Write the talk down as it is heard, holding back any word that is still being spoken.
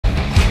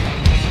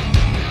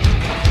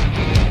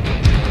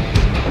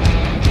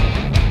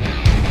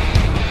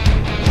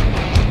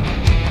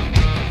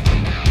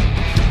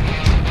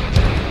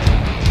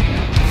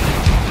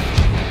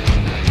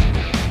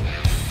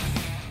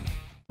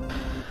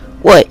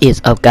What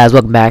is up, guys?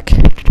 Welcome back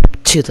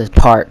to the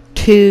part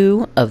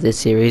 2 of this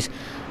series.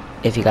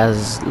 If you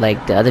guys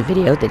like the other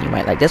video, then you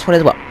might like this one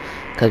as well,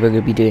 because we're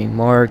going to be doing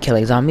more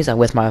killing zombies. I'm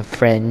with my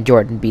friend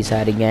Jordan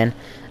B-Side again,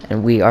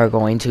 and we are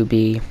going to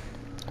be,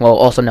 well,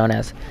 also known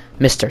as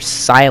Mr.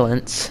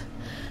 Silence,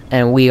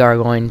 and we are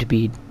going to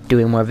be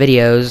doing more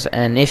videos.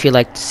 And if you'd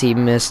like to see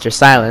Mr.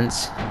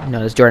 Silence,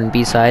 known as Jordan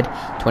B-Side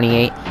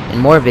 28, in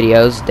more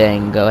videos,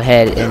 then go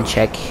ahead and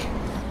check.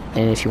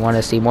 And if you want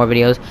to see more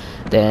videos,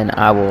 then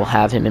I will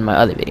have him in my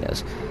other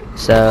videos.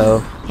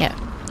 So yeah,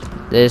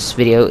 this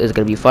video is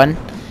gonna be fun.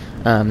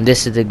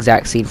 This is the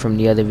exact scene from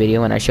the other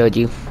video when I showed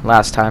you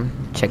last time.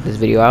 Check this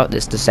video out.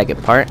 This is the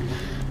second part.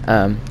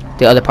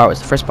 The other part was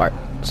the first part.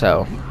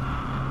 So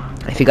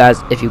if you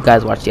guys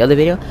watched the other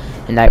video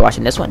and now you're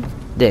watching this one,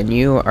 then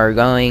you are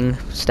going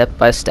step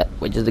by step,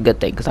 which is a good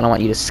thing, because I don't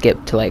want you to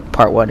skip to like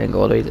part 1 and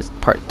go all the way to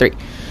part 3.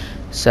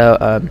 So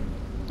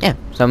yeah,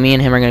 so me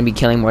and him are gonna be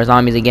killing more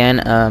zombies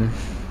again.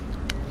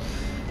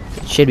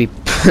 It should be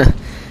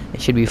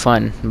it should be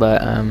fun,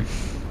 but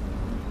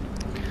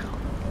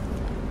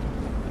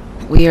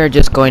we are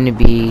just going to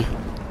be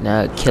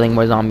killing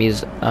more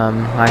zombies.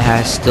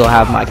 I still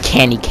have my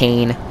candy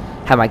cane,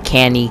 crowbar,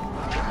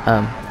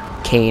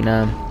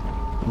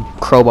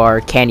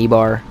 candy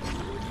bar.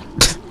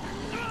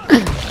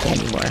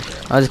 Candy bar.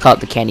 I'll just call it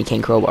the candy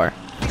cane crowbar.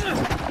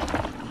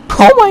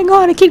 Oh my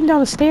god, I kicked him down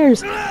the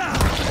stairs.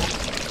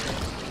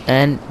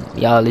 And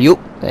y'all, and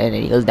then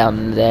he goes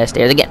down the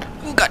stairs again.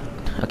 Oh god.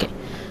 Okay.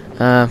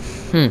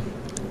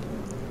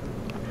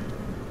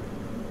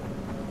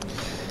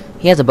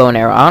 He has a bow and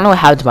arrow. I don't know what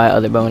happened to my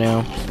other bow and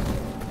arrow.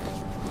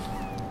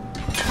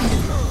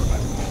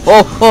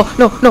 Oh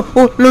no,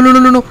 where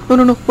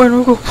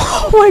do I go?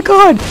 Oh my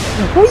god,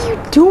 what are you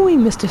doing,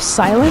 Mr.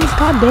 Silence?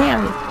 God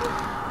damn it.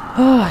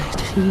 Oh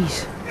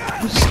jeez,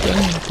 I'm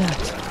staring at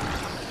that.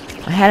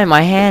 I had it in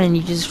my hand and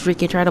you just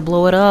freaking try to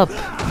blow it up.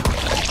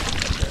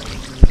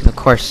 Of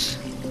course.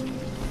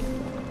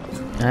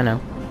 I know.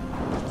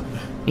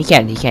 He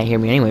can't hear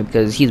me anyway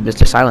because he's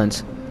Mr.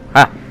 Silence.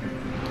 Ah.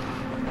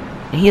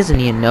 And he doesn't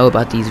even know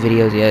about these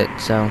videos yet,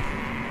 so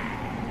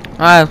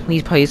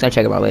he's gonna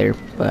check them out later.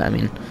 But I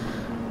mean,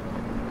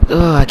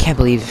 I can't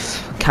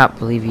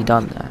believe you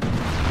done that.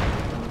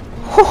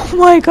 Oh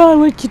my god,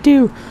 what'd you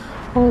do?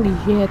 Holy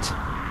shit.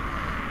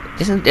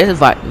 There's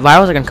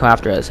virals are gonna come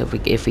after us if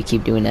we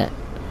keep doing that.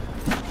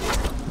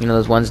 You know,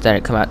 those ones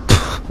that come out.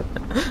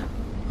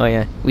 Oh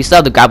yeah, we still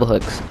have the grapple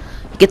hooks.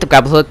 You get the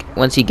grapple hook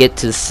once you get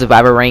to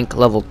survivor rank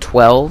level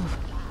 12,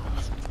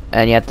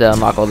 and you have to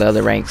unlock all the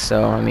other ranks.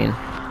 So I mean,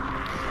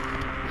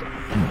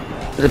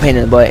 it's a pain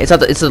in the butt. It's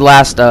the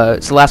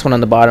last one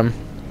on the bottom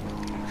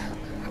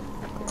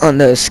on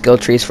the skill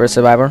trees for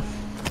survivor.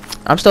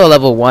 I'm still at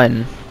level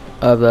 1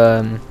 of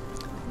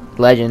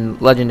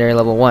legendary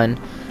level 1.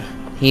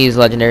 He's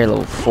legendary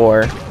level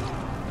 4.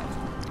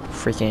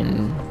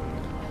 Freaking,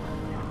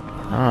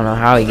 I don't know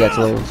how he gets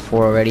level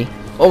 4 already.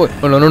 Oh wait,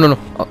 oh no.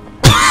 Oh.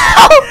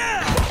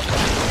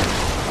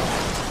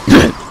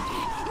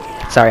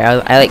 Sorry,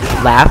 I like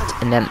laughed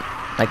and then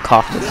like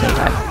coughed at the same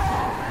time.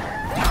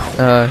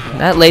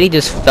 That lady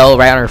just fell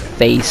right on her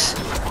face.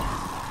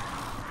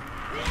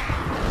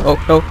 Oh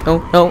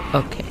no.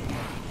 Okay.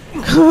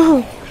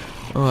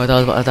 Oh, I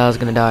thought I was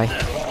gonna die.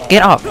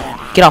 Get off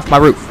my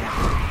roof.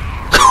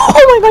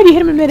 Oh my god, you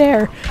hit him in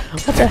midair.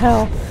 What the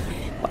hell?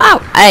 Ow!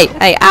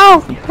 Hey, ow!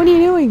 What are you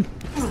doing?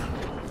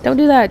 Don't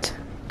do that.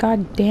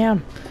 God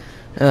damn.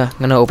 I'm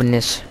gonna open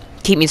this.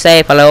 Keep me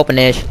safe while I open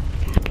this.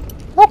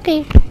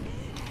 Okay.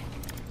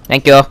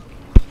 Thank you.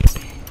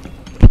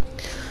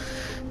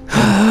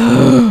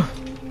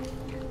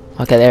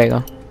 Okay, there you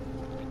go.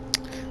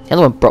 The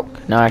other one broke.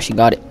 No, I actually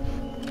got it.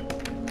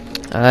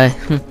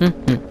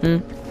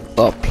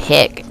 Oh,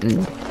 pick.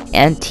 An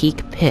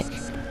antique pick.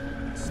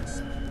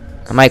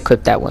 I might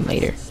equip that one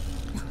later.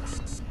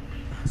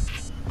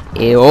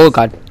 Oh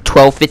god,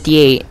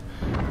 1258.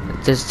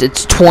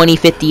 It's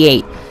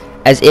 2058.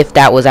 As if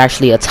that was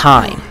actually a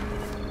time.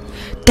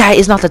 That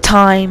is not the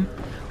time.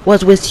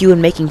 What's with you and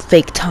making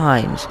fake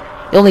times?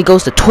 It only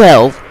goes to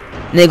 12,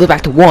 and then it goes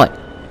back to 1.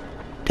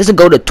 It doesn't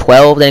go to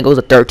 12, then it goes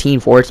to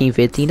 13, 14,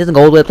 15. It doesn't go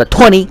all the way up to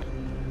 20.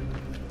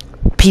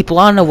 People,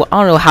 I don't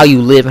know how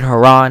you live in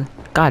Haran.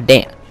 God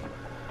damn.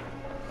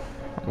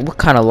 What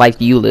kind of life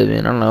do you live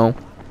in? I don't know.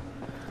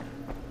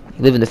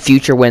 You live in the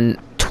future when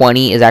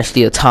 20 is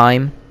actually a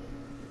time.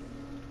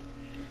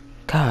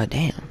 God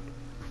damn.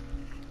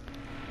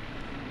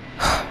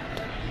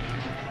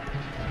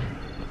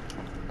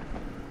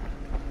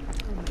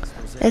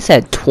 It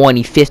said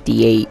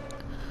 2058.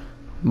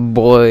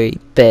 Boy,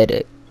 bet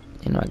it.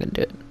 You're not gonna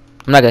do it.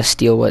 I'm not gonna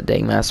steal what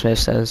Dang Matt Smith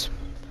says.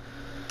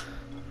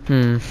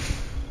 You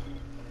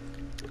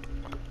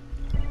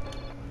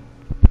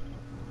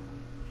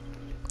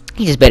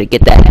just better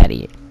get that out of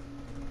here.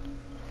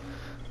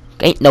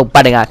 Ain't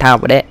nobody got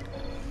time for that.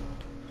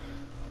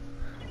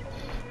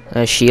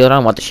 A shield? I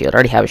don't want the shield. I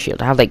already have a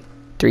shield. I have like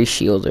 3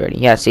 shields already.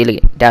 Yeah, see,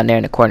 look down there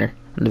in the corner.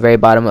 On the very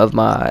bottom of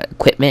my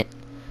equipment.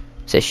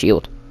 It says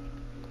shield.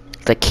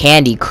 It's a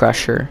candy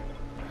crusher.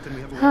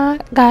 I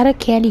got a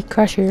candy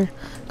crusher,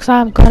 'cause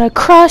I'm gonna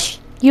crush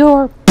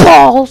your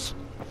balls.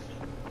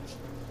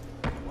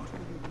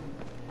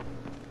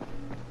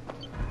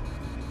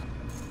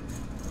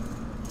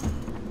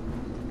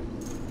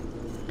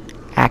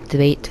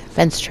 Activate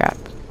fence trap.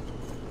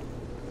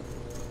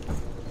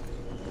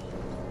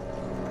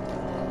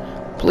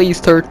 Please,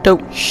 turd,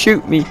 don't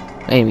shoot me.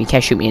 Anyway, you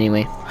can't shoot me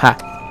anyway. Ha.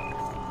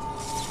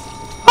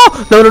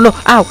 Oh, no, no, no.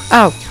 Ow,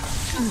 ow.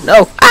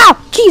 No, ow,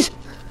 jeez.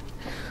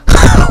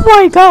 Oh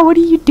my god, what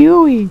are you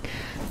doing?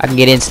 I can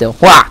get in still.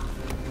 Wah!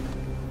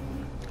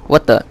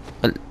 What the?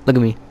 Look at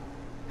me.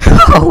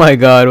 Oh my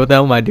god, what the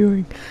hell am I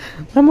doing?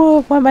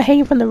 Why am I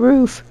hanging from the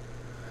roof?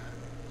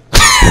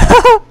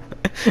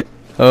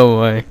 Oh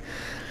my.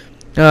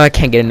 Oh, I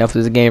can't get enough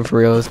of this game for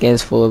real. This game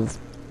is full of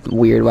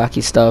weird,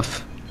 wacky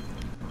stuff.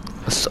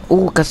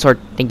 Oh, got sword.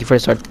 Thank you for the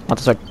sword. Want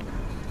the sword.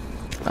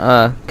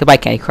 Goodbye,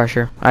 Candy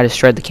Crusher. I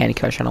destroyed the Candy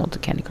Crusher. I don't want the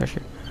Candy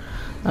Crusher.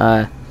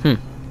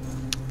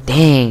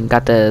 Dang,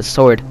 got the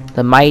sword.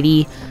 The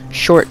mighty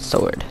short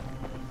sword.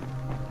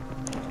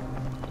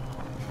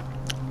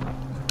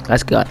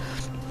 That's good.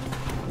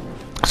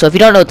 So if you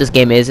don't know what this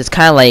game is, it's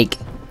kind of like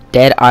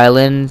Dead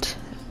Island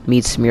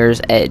meets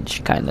Mirror's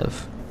Edge, kind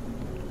of.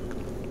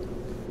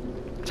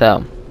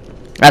 So,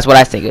 that's what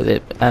I think of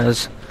it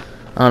as.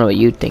 I don't know what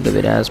you'd think of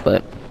it as,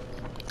 but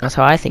that's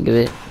how I think of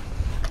it.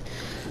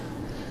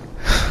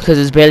 Because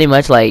it's barely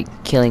much like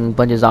killing a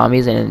bunch of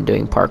zombies and then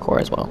doing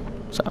parkour as well.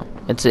 So,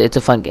 it's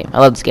a fun game. I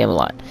love this game a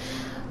lot.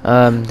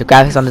 The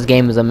graphics on this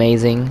game is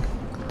amazing.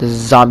 The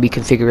zombie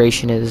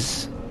configuration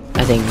is,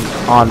 I think,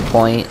 on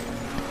point.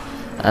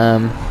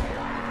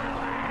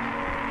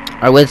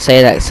 I would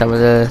say that some of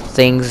the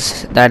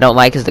things that I don't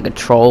like is the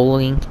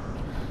controlling.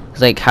 It's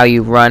like how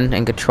you run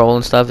and control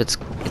and stuff. It's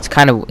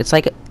kind of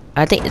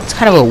I think it's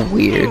kind of a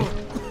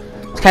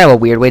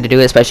weird way to do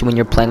it, especially when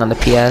you're playing on the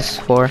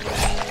PS4.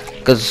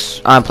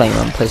 Because I'm playing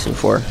on PlayStation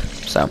 4.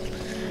 So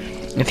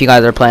if you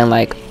guys are playing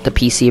like the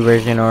PC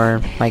version or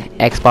like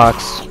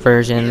Xbox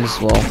versions,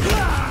 well,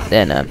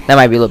 then that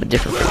might be a little bit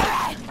different for you.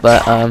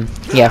 But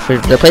yeah, for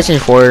the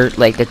PlayStation 4,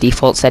 like the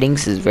default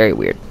settings is very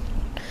weird.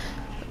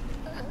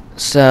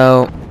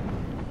 So,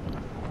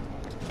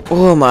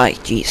 oh my,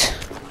 jeez,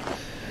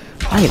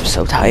 I am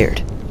so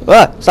tired.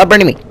 Ah, stop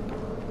burning me.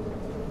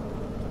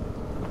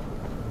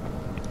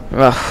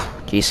 Ugh,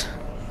 jeez.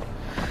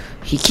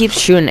 He keeps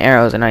shooting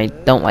arrows, and I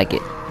don't like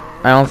it.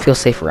 I don't feel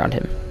safe around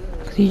him.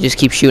 He just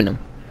keeps shooting them.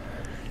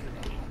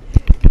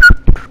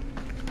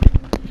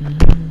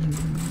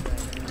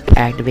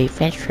 Activate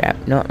fence trap.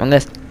 No, I'm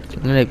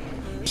gonna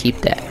keep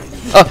that.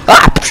 Oh,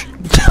 ah!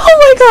 Oh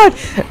my god!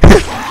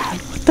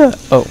 What the?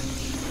 Oh,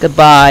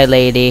 goodbye,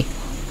 lady.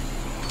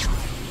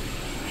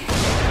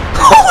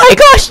 Oh my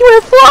gosh, you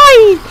went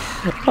flying!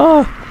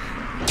 Oh.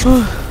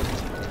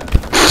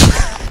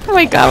 Oh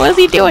my god, what is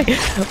he doing?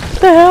 What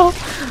the hell?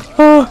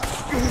 Oh.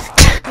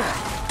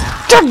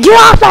 Get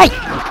off me!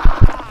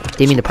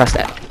 Didn't mean to press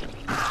that.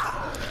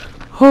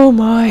 Oh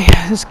my,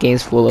 this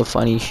game's full of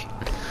funny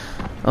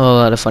a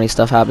lot of funny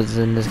stuff happens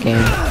in this game.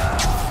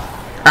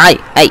 Alright,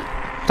 hey,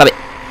 stop it.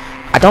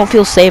 I don't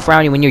feel safe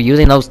around you when you're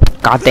using those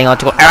goddamn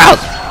electrical arrows.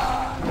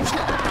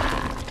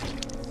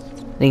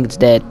 I think it's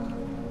dead.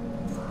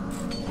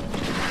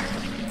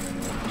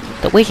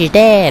 The witch is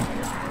dead.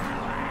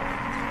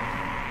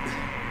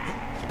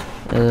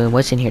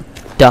 What's in here?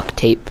 Duct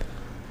tape.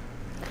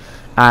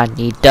 I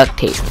need duct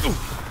tape.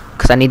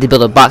 Because I need to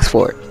build a box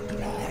for it.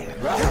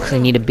 Because I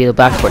need to build a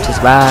box for it to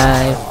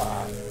survive.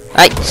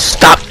 Hey,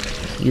 stop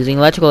using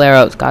electrical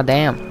arrows.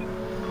 Goddamn.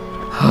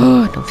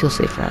 I don't feel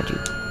safe around you.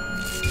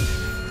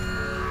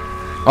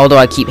 Although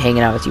I keep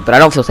hanging out with you, but I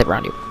don't feel safe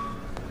around you.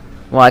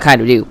 Well, I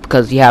kind of do,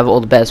 because you have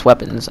all the best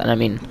weapons. And I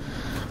mean,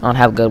 I don't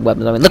have good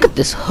weapons. I mean, look at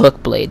this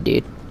hook blade,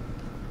 dude.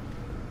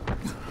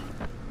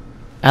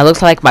 It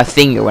looks like my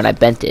finger when I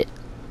bent it.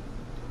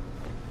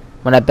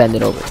 When I bend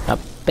it over. Not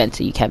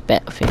bent it, you can't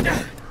bend a finger.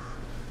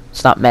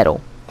 It's not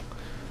metal.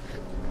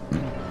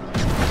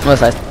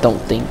 Unless I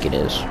don't think it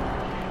is.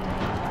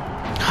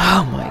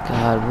 Oh my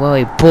god,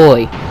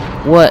 boy.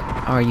 What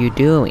are you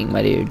doing,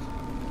 my dude?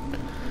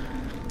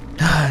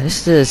 This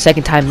is the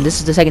second time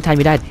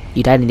you died.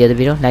 You died in the other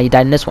video, now you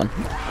died in this one.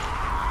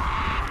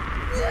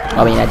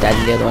 I mean, I died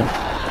in the other one.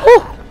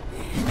 Woo!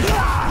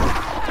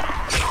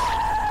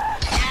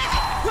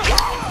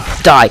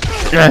 Die!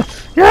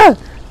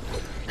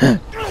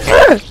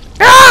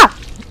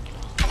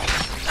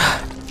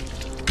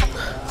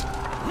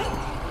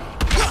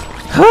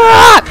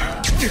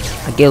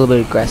 I get a little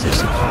bit aggressive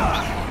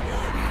sometimes.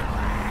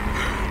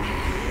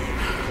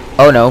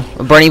 Oh no,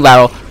 a burning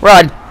battle.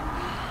 Run!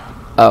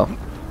 Oh.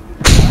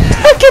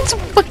 Look, it's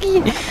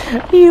fucking...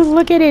 You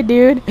look at it,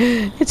 dude.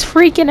 It's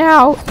freaking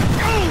out.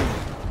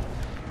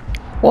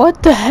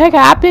 What the heck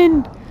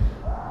happened?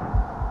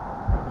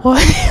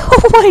 What?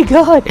 Oh my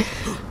god.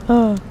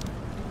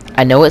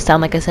 I know it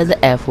sounded like I said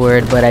the F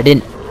word, but I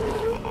didn't.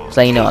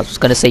 So you know, I was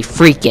gonna say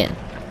freaking.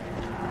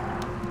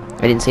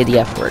 I didn't say the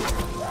F word.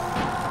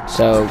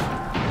 So,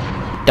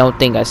 don't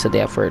think I said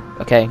the F word,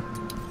 okay?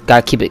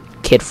 Gotta keep it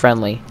kid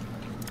friendly.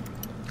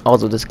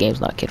 Although this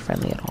game's not kid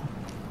friendly at all.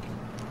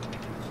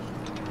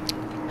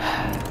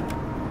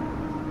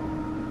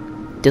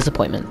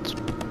 Disappointment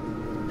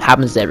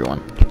happens to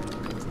everyone.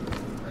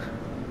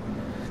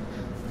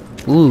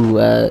 Ooh,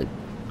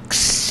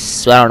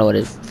 so I don't know what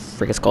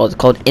it's called. It's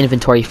called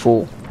inventory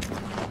full.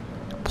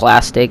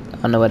 Plastic. I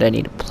don't know what I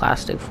need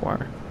plastic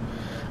for.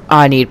 Oh,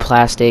 I need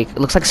plastic. It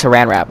looks like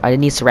saran wrap. I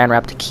need saran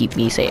wrap to keep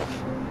me safe.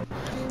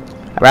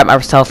 I wrap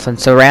myself in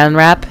saran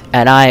wrap,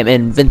 and I am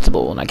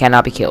invincible, and I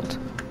cannot be killed.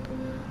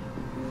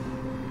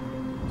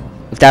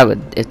 If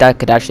that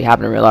could actually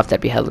happen in real life,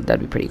 that'd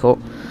be pretty cool.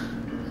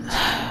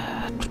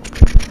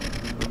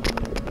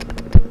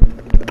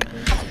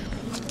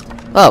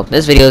 Oh,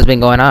 this video has been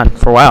going on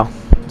for a while.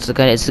 It's a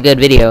good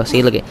video.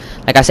 See, look at,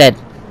 like I said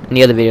in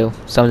the other video,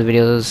 some of the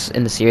videos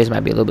in the series might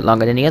be a little bit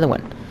longer than the other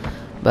one,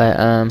 but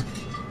I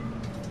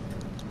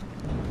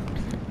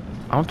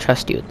don't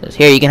trust you with this.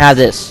 Here, you can have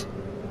this.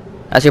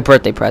 That's your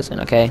birthday present,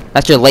 okay?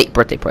 That's your late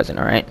birthday present,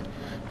 all right?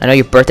 I know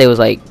your birthday was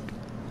like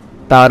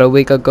about a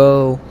week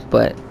ago,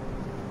 but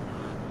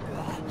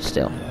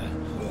still.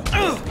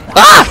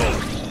 Ah!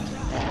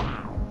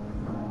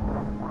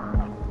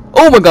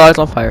 Oh my God, it's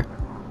on fire.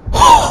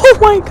 Oh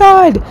my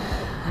God!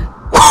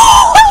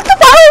 The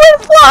fire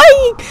went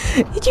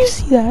flying! Did you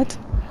see that?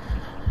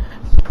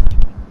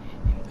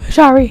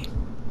 Sorry.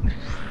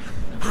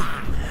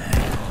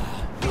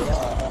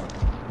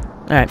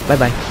 Alright,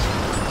 bye-bye.